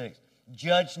chapter 6.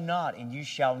 Judge not, and you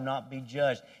shall not be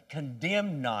judged.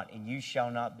 Condemn not, and you shall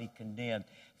not be condemned.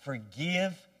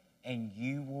 Forgive, and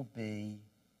you will be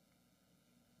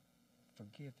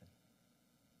forgiven.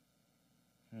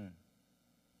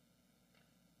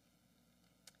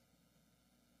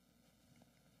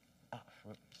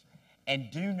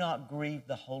 And do not grieve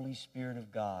the Holy Spirit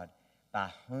of God,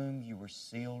 by whom you were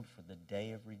sealed for the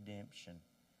day of redemption.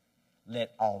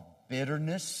 Let all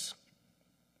bitterness,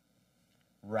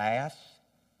 wrath,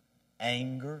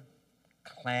 anger,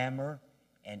 clamor,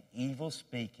 and evil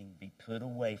speaking be put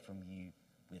away from you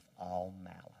with all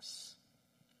malice.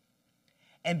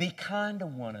 And be kind to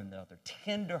one another,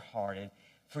 tender-hearted,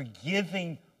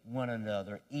 forgiving one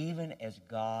another, even as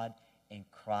God in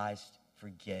Christ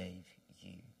forgave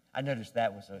you. I noticed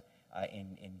that was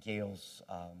in Gail's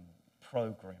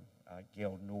program,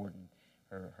 Gail Norton,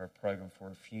 her program for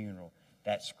a funeral.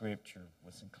 That scripture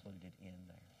was included in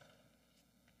there.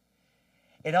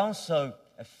 It also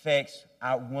affects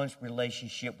one's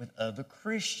relationship with other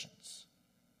Christians.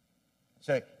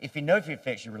 So if it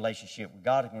affects your relationship with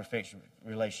God, it's going to affect your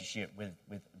relationship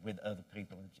with other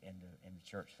people in the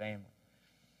church family.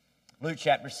 Luke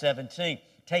chapter 17.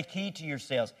 Take heed to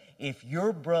yourselves. If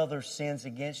your brother sins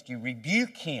against you,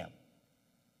 rebuke him.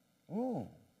 Ooh.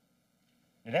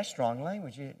 Now that's strong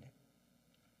language, isn't it?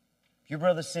 If your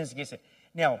brother sins against you.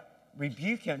 Now,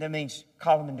 rebuke him, that means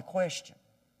call him into question.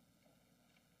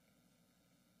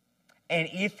 And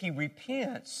if he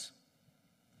repents,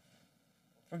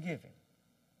 forgive him.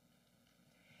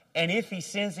 And if he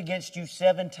sins against you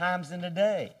 7 times in a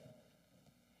day,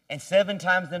 and 7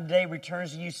 times in a day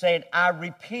returns to you saying, I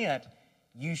repent,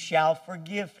 you shall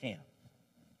forgive him.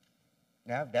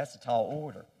 Now, that's a tall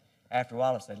order. After a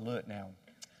while, I said, look now,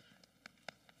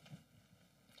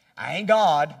 I ain't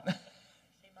God.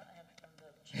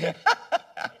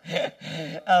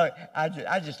 Oh,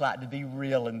 I just like to be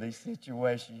real in these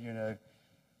situations, you know.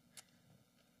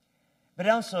 But it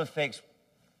also affects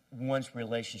one's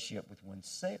relationship with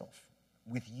oneself,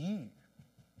 with you.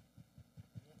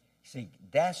 See,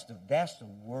 that's the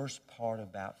worst part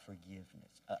about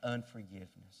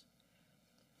unforgiveness.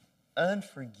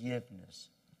 Unforgiveness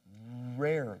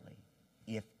rarely,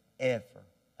 if ever,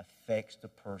 affects the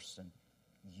person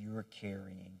you're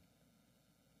carrying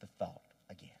the thought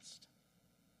against.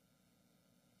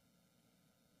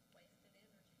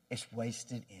 It's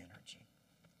wasted energy.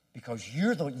 Because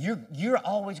you're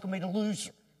always going to be the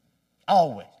loser.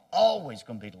 Always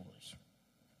going to be the loser.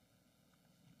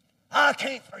 I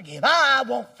can't forgive. I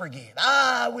won't forgive.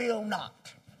 I will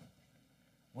not.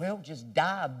 Well, just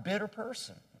die a bitter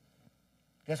person.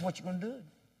 That's what you're going to do.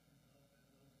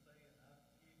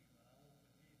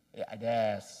 Yeah,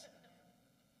 yes.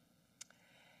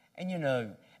 And you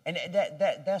know, And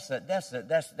that's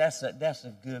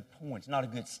a good point. It's not a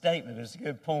good statement, but it's a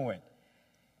good point.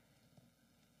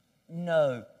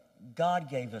 No, God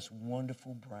gave us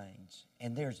wonderful brains,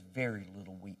 and there's very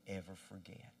little we ever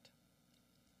forget.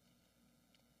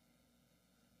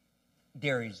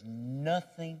 There is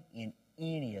nothing in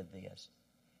any of this.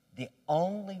 The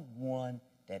only one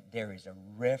that there is a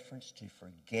reference to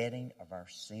forgetting of our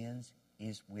sins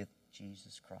is with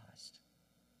Jesus Christ,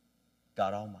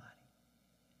 God Almighty.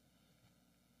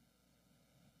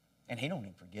 And He don't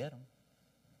even forget them.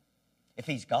 If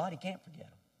He's God, He can't forget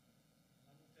them.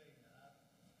 I'm going to tell you,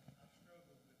 I've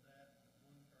struggled with that with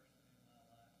one person in my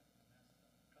life, and that's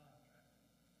the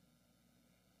contractor.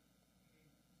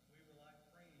 We were like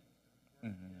friends.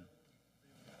 We worked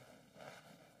together. We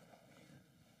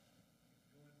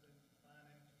were years, going through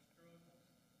financial struggles.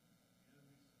 He owed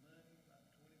me some money, about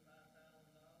 $25,000.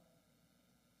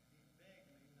 And he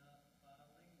begged me not to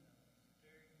file lien on it. He said,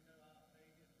 Terry, you know I'll pay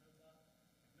you. If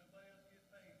nobody else gets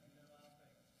paid, you know I'll pay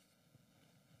you.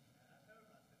 And I told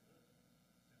him, I said, look,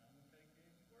 I'm going to take you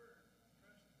at your word. I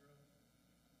trust you, bro.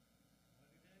 What did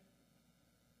he do?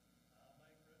 I'll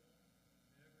bankrupt you.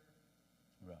 Never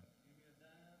Right. give me a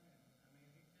dime. And, he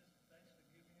just basically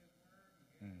gave me his word.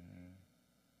 And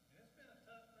it's been a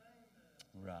tough thing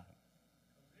Right.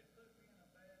 because it put me in a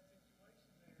bad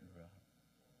situation there Right.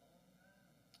 for a long time.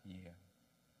 Yeah.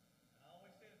 I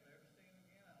always said, if I ever see him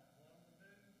again, I don't know what I'm going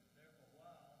to do. There for a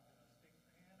while, do I stick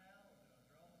the hand out or do I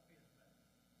draw my fist back?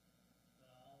 But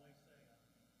I always say, I'm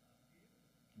forgiven.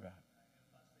 Right. And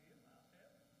if I see him, I'll tell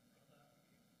him, brother, I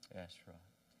forgive you. That's right.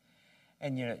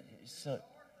 And so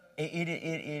it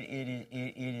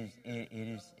is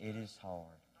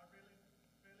hard. I really,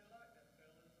 really like that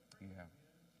fella as a friend. Yeah,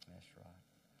 that's right. I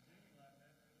do like that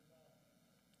really well.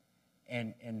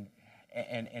 And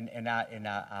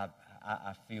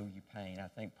I feel your pain. I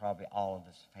think probably all of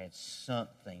us have had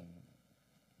something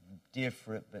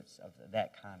different, but of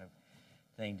that kind of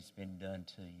thing that's been done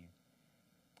to you.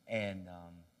 And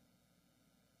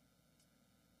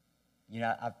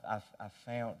I've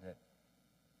found that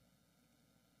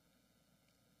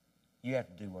you have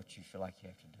to do what you feel like you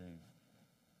have to do.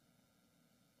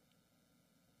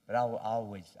 But I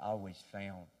always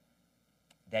found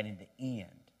that in the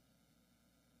end,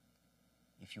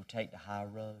 if you'll take the high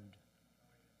road,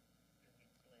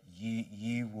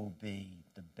 you will be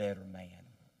the better man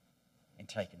in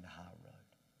taking the high road.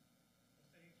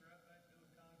 See, he's right back to the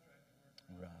contractor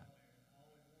work. Right. I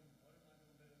always wondered, what am I going to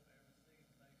do if I ever see him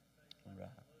face to face? Like Right.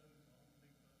 I lose, I want to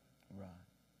be close. Right.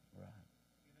 Right.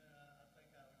 I think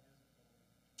I would just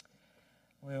avoid.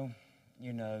 Well,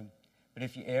 but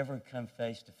if you ever come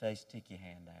face to face, stick your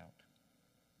hand out.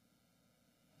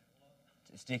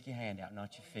 Stick your hand out,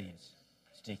 not your fist.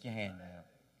 Stick your hand out.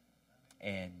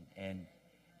 And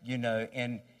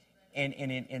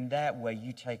in that way,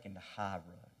 you taking the high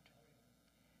road.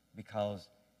 Because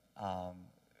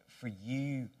for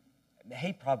you,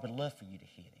 He probably would love for you to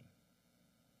hit Him.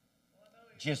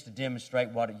 Just to demonstrate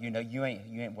what, you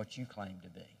ain't what you claim to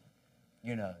be.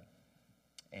 And I've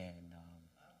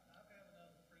had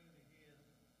another friend of his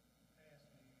ask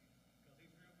me, because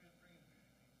he's a real good friend of mine.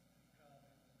 He called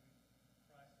me when we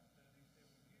priced and stuff. He said,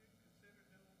 would you consider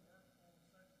doing work for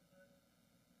such and such?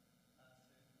 I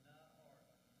said, not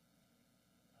hardly.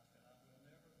 I said, I will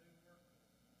never do work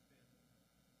for him. I said,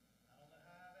 I don't know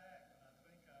how I'd act, but I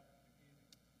think I would forgive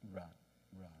him. right.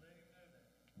 Let him know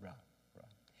that. Right.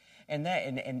 And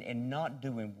not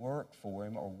doing work for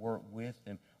Him or work with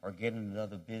Him or getting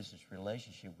another business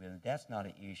relationship with Him, that's not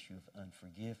an issue of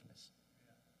unforgiveness.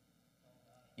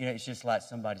 It's just like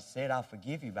somebody said, I'll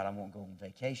forgive you, but I won't go on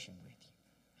vacation with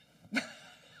you.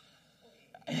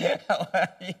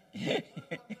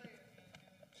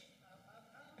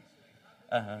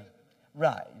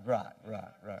 Right.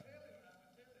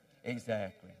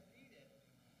 Exactly.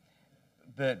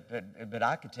 But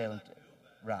I could tell him,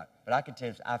 right. But I could tell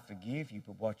him, I forgive you,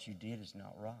 but what you did is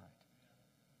not right.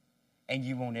 And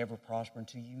you won't ever prosper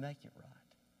until you make it right.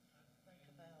 Think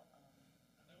about,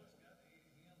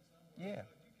 Yeah.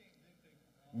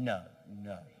 No.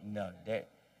 That,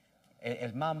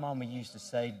 as my mama used to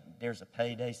say, there's a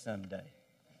payday someday.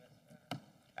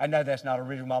 I know that's not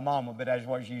original my mama, but that's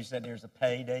what she said, there's a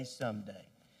payday someday.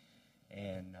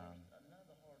 And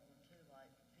another hard one too, like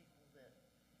people that,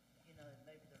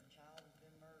 maybe their child has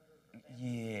been murdered. Or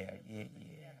Yeah. You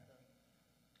have to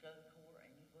go to court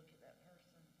and you look at that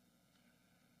person.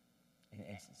 and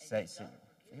And say, you gotta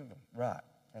forgive them. Right,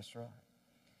 that's right.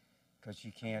 Because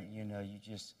you can't, you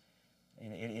just,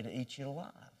 it'll eat you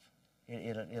alive.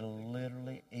 It'll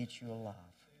literally eat you alive.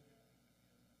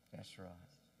 That's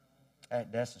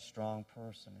right. That's a strong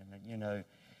person. And,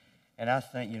 And I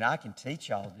think, I can teach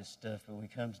all this stuff, but when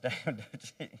it comes down to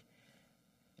it,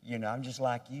 I'm just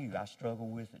like you. I struggle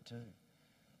with it too.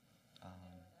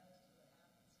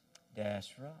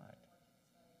 That's right.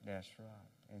 That's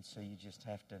right. And so you just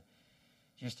have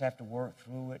to work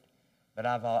through it. But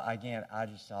I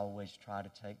just always try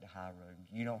to take the high road.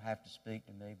 You don't have to speak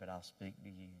to me, but I'll speak to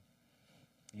you.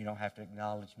 You don't have to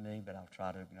acknowledge me, but I'll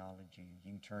try to acknowledge you.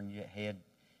 You can turn your head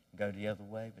and go the other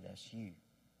way, but that's you.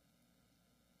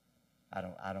 I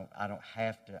don't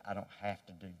have to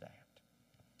do that.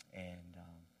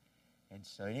 And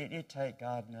so it take,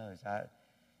 God knows. I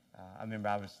remember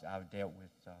I dealt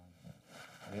with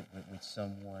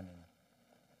someone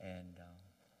and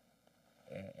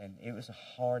it was a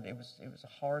hard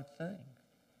thing.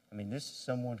 I mean, this is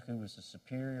someone who was a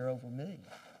superior over me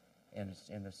in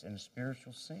a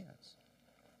spiritual sense,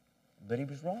 but he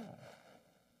was wrong.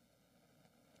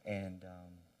 And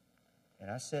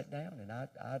I sat down and I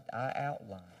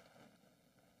outlined.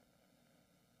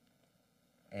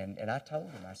 And I told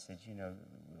him, I said,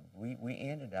 we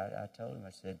ended. I told him,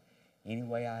 I said, any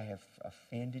way I have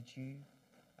offended you,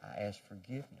 I ask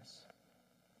forgiveness.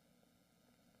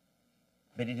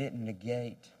 But it didn't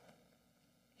negate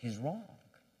his wrong.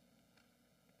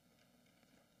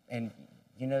 And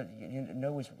you know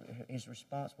his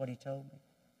response, what he told me?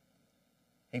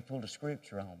 He pulled a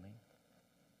scripture on me.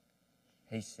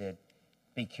 He said,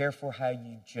 be careful how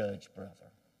you judge,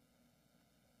 brother.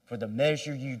 For the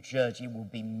measure you judge, it will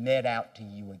be met out to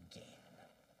you again.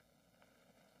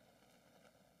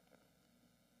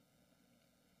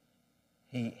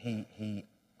 He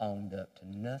owned up to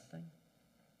nothing.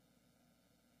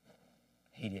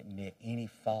 He didn't admit any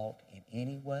fault in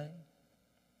any way.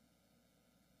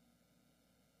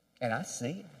 And I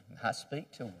see him. I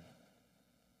speak to him.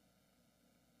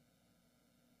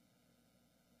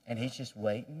 And he's just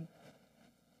waiting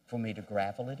for me to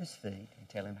grovel at his feet and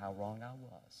tell him how wrong I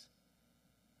was.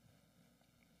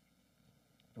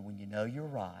 But when you know you're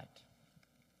right,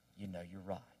 you know you're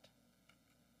right.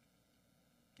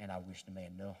 And I wish the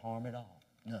man no harm at all.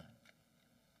 None.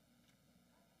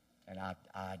 And I'd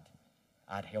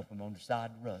help him on the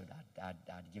side of the road. I'd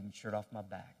give him the shirt off my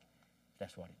back.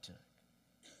 That's what it took.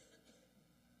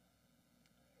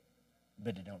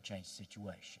 But it don't change the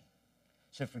situation.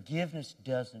 So forgiveness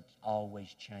doesn't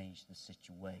always change the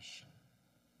situation.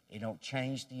 It don't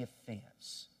change the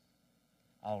offense.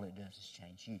 All it does is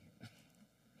change you.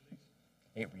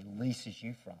 It releases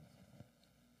you from it.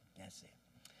 That's it.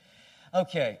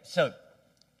 Okay, so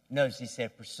notice he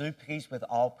said, pursue peace with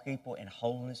all people and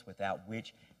holiness, without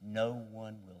which no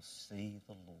one will see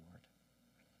the Lord.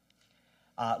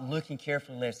 Looking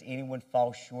carefully lest anyone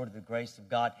fall short of the grace of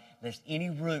God, lest any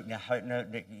root, now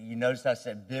you notice I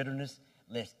said bitterness,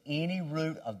 lest any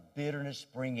root of bitterness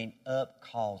springing up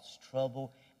cause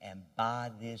trouble, and by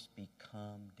this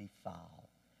become defiled.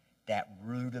 That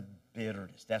root of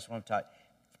bitterness, that's what I'm talking.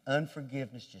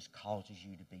 Unforgiveness just causes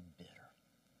you to be bitter.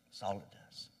 That's all it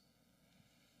does.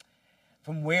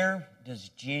 From where does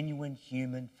genuine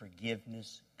human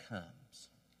forgiveness come?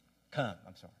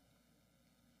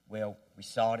 Well, we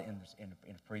saw it in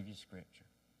the previous scripture.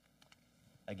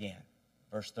 Again,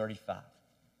 verse 35.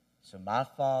 So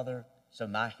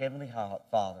my heavenly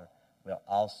Father will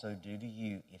also do to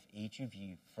you if each of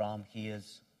you from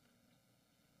his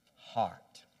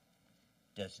heart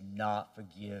does not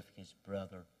forgive his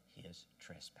brother his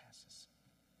trespasses.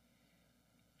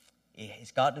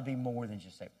 It's got to be more than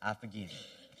just say, I forgive you,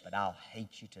 but I'll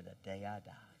hate you to the day I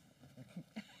die.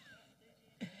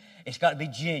 It's got to be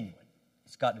genuine.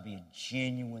 It's got to be a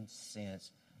genuine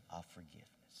sense of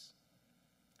forgiveness.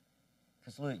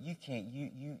 Because look, you can't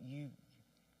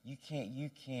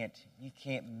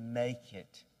make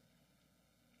it.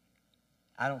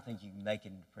 I don't think you can make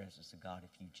it in the presence of God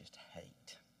if you just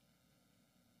hate.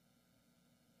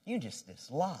 You just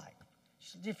dislike.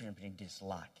 There's a difference between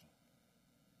disliking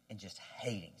and just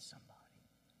hating somebody.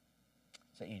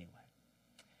 So anyway,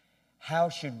 how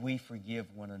should we forgive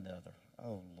one another?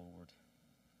 Oh, Lord.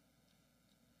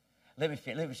 Let me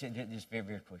say this very,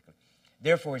 very quickly.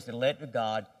 Therefore, as the elect of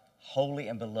God, holy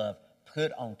and beloved,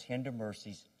 put on tender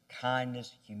mercies,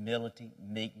 kindness, humility,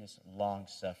 meekness,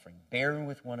 long-suffering, bearing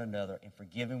with one another and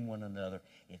forgiving one another.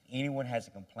 If anyone has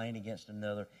a complaint against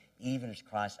another, even as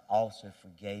Christ also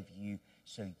forgave you,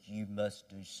 so you must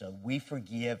do so. We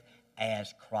forgive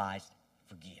as Christ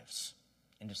forgives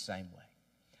in the same way.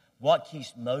 What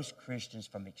keeps most Christians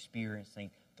from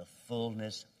experiencing the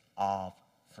fullness of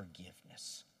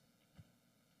forgiveness?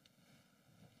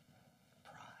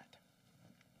 Pride.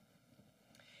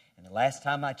 And the last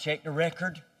time I checked the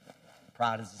record,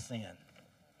 pride is a sin.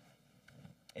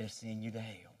 It'll send you to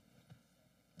hell.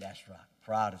 That's right.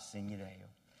 Pride will send you to hell.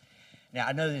 Now,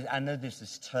 I know this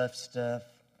is tough stuff.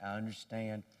 I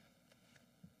understand.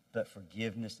 But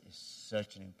forgiveness is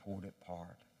such an important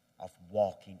part of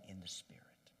walking in the Spirit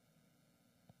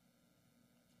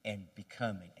and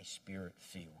becoming a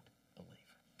Spirit-filled believer.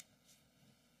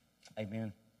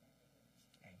 Amen?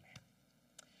 Amen.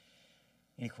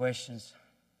 Any questions?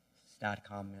 Snide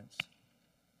comments?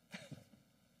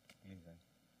 Anything?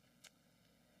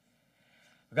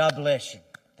 God bless you.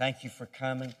 Thank you for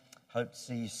coming. Hope to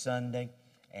see you Sunday.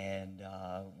 And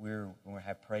we're going to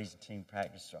have praise and team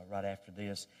practice right after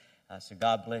this. So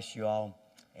God bless you all.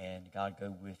 And God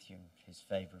go with you. His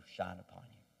favor shine upon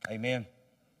you. Amen.